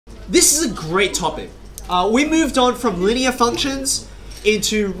this is a great topic. We moved on from linear functions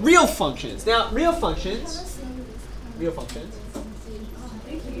into real functions. Now, real functions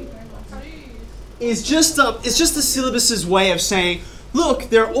is just the syllabus's way of saying, look,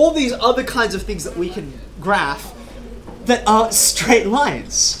 there are all these other kinds of things that we can graph that are straight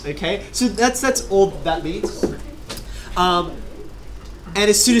lines. Okay, so that's all that means. And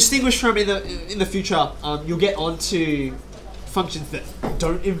it's to distinguish from in the future, you'll get onto functions that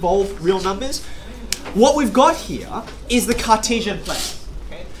don't involve real numbers. What we've got here is the Cartesian plane.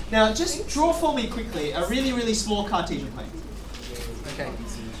 Okay? Now, just draw for me quickly a really, really small Cartesian plane. Okay.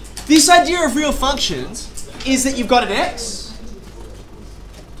 This idea of real functions is that you've got an x,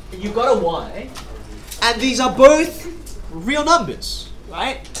 and you've got a y, and these are both real numbers,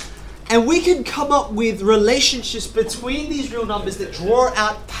 right? And we can come up with relationships between these real numbers that draw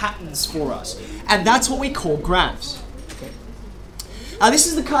out patterns for us. And that's what we call graphs. Okay. This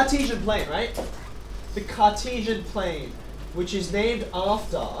is the Cartesian plane, right? The Cartesian plane, which is named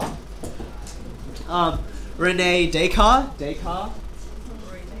after René Descartes,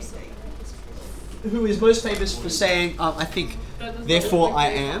 who is most famous for saying, I think, therefore I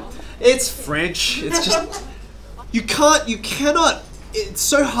am. It's French. It's just, you cannot, it's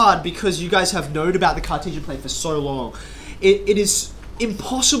so hard because you guys have known about the Cartesian plane for so long. It is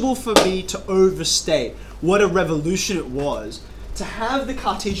impossible for me to overstate what a revolution it was to have the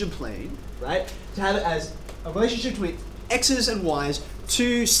Cartesian plane, right? To have it as a relationship between x's and y's,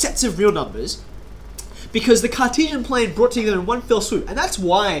 two sets of real numbers, because the Cartesian plane brought together in one fell swoop, and that's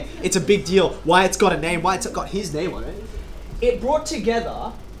why it's a big deal, why it's got a name, why it's got his name on it. It brought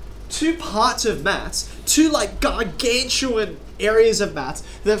together two parts of maths, two like gargantuan areas of maths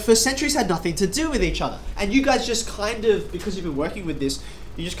that for centuries had nothing to do with each other. And you guys just kind of, because you've been working with this,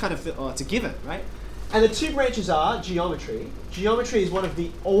 you just kind of feel, oh, it's a given, right? And the two branches are geometry. Geometry is one of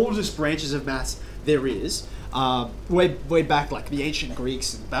the oldest branches of maths there is. Way back, like the ancient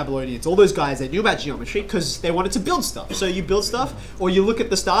Greeks and Babylonians, all those guys, they knew about geometry because they wanted to build stuff. So you build stuff, or you look at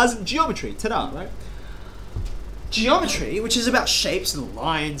the stars and geometry, ta-da, right? Geometry, which is about shapes and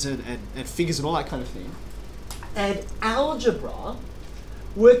lines and figures and all that kind of thing, and algebra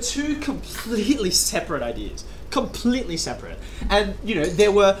were two completely separate ideas. Completely separate. And, you know,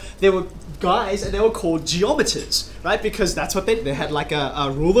 there were guys and they were called geometers, right? Because that's what they had like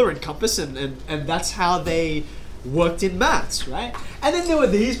a ruler and compass and that's how they worked in maths, right? And then there were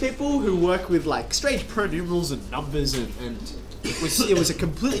these people who work with like strange pronumerals and numbers and it was a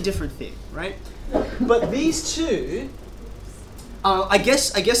completely different thing, right? But these two, I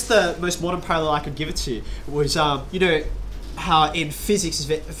guess the most modern parallel I could give it to was, you know, how in physics,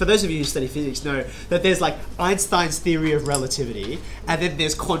 for those of you who study physics know that there's like Einstein's theory of relativity and then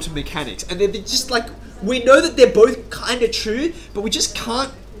there's quantum mechanics, and they're just like, we know that they're both kind of true, but we just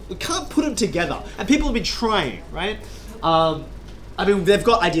can't put them together, and people have been trying, right? I mean, they've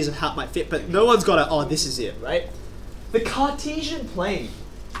got ideas of how it might fit, but no one's got oh, this is it, right? The Cartesian plane,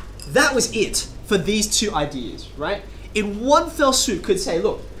 that was it for these two ideas, right? In one fell swoop could say,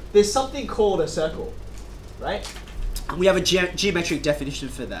 look, there's something called a circle, right? And we have a geometric definition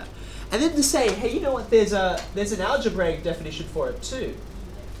for that. And then to say, hey, you know what, there's an algebraic definition for it too,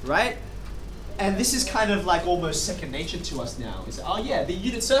 right? And this is kind of like almost second nature to us now. Is, oh yeah, the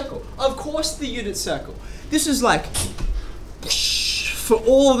unit circle. Of course the unit circle. This is like, for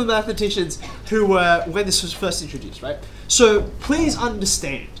all the mathematicians who were, when this was first introduced, right? So please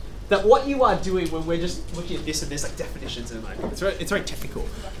understand that what you are doing when we're just looking at this and there's like definitions and like, it's very technical.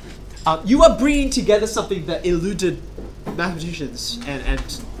 You are bringing together something that eluded mathematicians and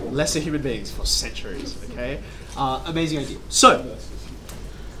lesser human beings for centuries, okay? Amazing idea. So,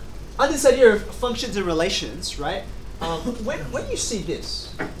 under this idea of functions and relations, right? When you see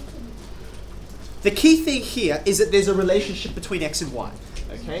this, the key thing here is that there's a relationship between x and y,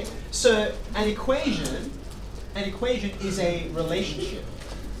 okay? So, an equation is a relationship.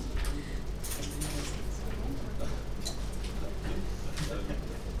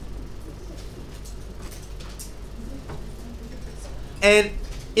 And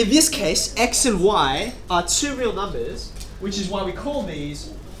in this case, x and y are two real numbers, which is why we call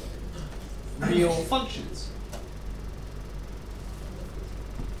these real functions.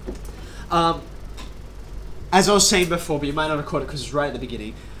 As I was saying before, but you might not have caught it because it's right at the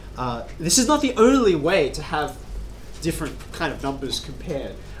beginning, this is not the only way to have different kind of numbers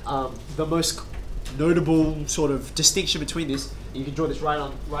compared. The most notable sort of distinction between this, you can draw this right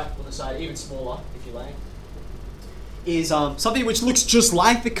on the side, even smaller if you like, is something which looks just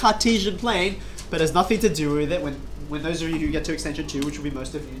like the Cartesian plane, but has nothing to do with it. When those of you who get to extension 2, which will be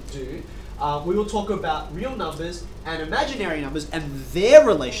most of you do, we will talk about real numbers and imaginary numbers and their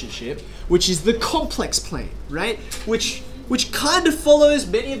relationship, which is the complex plane, right? Which kind of follows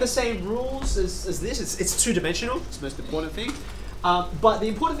many of the same rules as this. It's two-dimensional. It's the most important thing. But the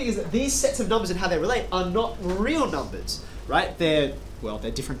important thing is that these sets of numbers and how they relate are not real numbers, right? They're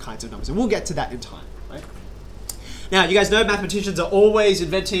different kinds of numbers, and we'll get to that in time, right? Now, you guys know mathematicians are always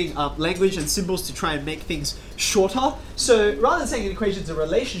inventing language and symbols to try and make things shorter. So rather than saying an equation is a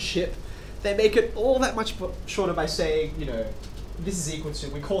relationship, they make it all that much shorter by saying, you know, this is equal to,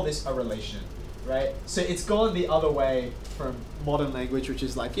 we call this a relation, right? So it's gone the other way from modern language, which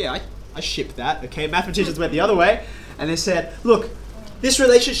is like, yeah, I ship that, okay? Mathematicians went the other way, and they said, look, this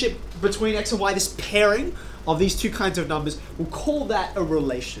relationship between x and y, this pairing of these two kinds of numbers, we'll call that a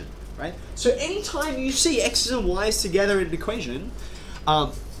relation. Right? So anytime you see x's and y's together in an equation,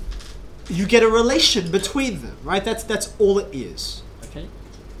 you get a relation between them, right? That's all it is. Okay.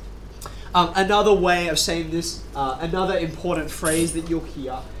 Another way of saying this, another important phrase that you'll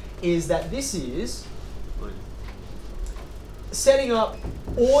hear is that this is setting up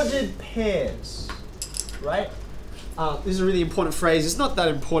ordered pairs, right? This is a really important phrase. It's not that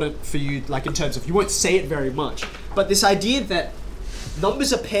important for you, like in terms of you won't say it very much, but this idea that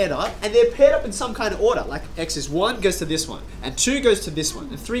numbers are paired up, and they're paired up in some kind of order. Like x is 1 goes to this one, and 2 goes to this one,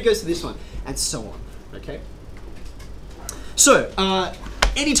 and 3 goes to this one, and so on. Okay. So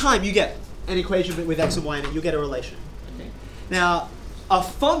anytime you get an equation with x and y in it, you'll get a relation. Okay. Now, a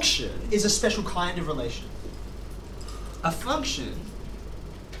function is a special kind of relation. A function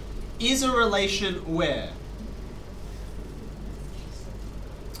is a relation where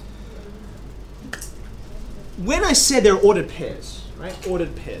when I said they're ordered pairs, right?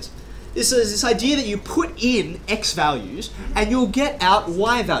 Ordered pairs. This is this idea that you put in x values and you'll get out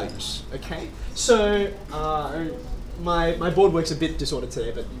y values. Okay. So my board works a bit disordered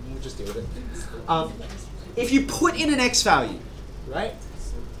today, but we'll just deal with it. If you put in an x value, right?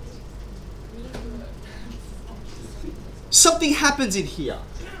 Something happens in here,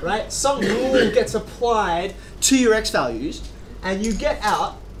 right? Some rule gets applied to your x values, and you get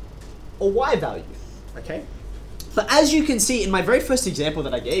out a y value. Okay. But as you can see in my very first example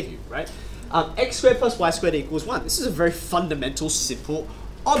that I gave you, right, x squared plus y squared equals 1. This is a very fundamental, simple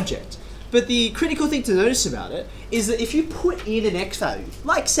object. But the critical thing to notice about it is that if you put in an x value,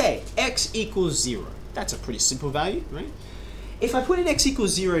 like say x equals 0, that's a pretty simple value, right? If I put in x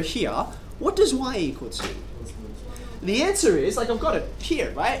equals 0 here, what does y equal to? The answer is, like I've got it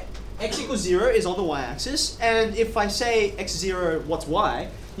here, right? X equals 0 is on the y-axis, and if I say x 0, what's y?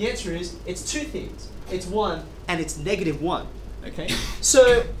 The answer is, it's two things. It's 1 and it's -1, okay?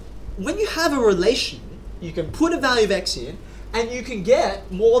 So when you have a relation, you can put a value of x in and you can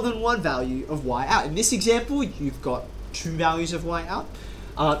get more than one value of y out. In this example, you've got 2 values of y out.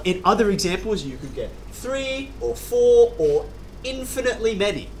 In other examples, you could get 3 or 4 or infinitely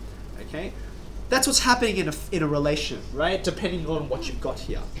many, okay? That's what's happening in a relation, right? Depending on what you've got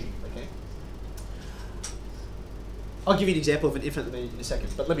here, okay? I'll give you an example of an infinitely many in a second,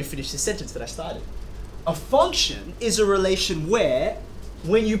 but let me finish this sentence that I started. A function is a relation where,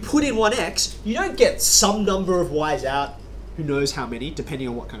 when you put in one x, you don't get some number of y's out, who knows how many, depending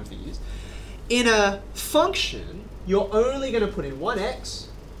on what kind of thing it is. In a function, you're only going to put in one x,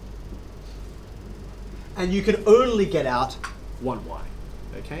 and you can only get out one y.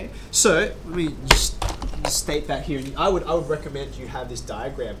 Okay? So, let me just state that here. I would recommend you have this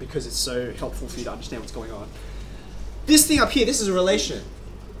diagram because it's so helpful for you to understand what's going on. This thing up here, this is a relation.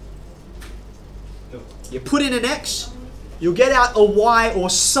 You put in an x, you'll get out a y or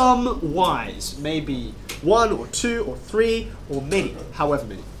some y's, maybe 1 or 2 or 3 or many, however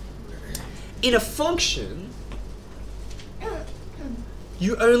many. In a function,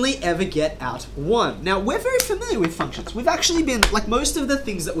 you only ever get out 1. Now, we're very familiar with functions. We've actually been, like most of the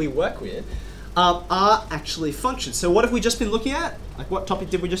things that we work with are actually functions. So what have we just been looking at? Like what topic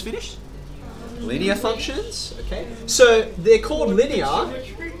did we just finish? Linear functions, okay? So they're called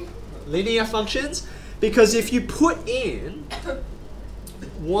linear functions because if you put in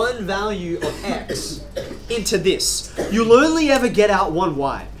one value of x into this, you'll only ever get out one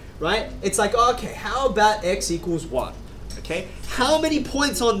y, right? It's like, okay, how about x equals 1? Okay, how many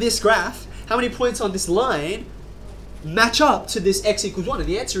points on this graph, how many points on this line match up to this x equals 1? And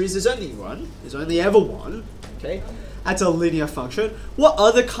the answer is there's only one. There's only ever one. Okay, that's a linear function. What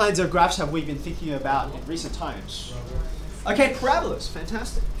other kinds of graphs have we been thinking about in recent times? Okay, parabolas.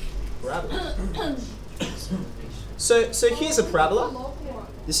 Fantastic. Parabolas. So here's a parabola.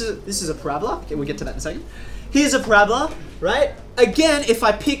 This is a parabola. Okay, we'll get to that in a second. Here's a parabola, right? Again, if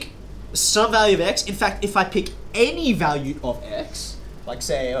I pick some value of x, in fact, if I pick any value of x, like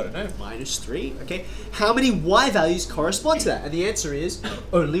say, I don't know, -3, okay? How many y values correspond to that? And the answer is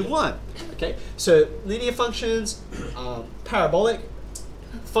only one, okay? So linear functions, parabolic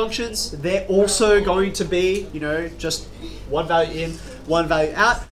functions, they're also going to be, you know, just one value in, one value out.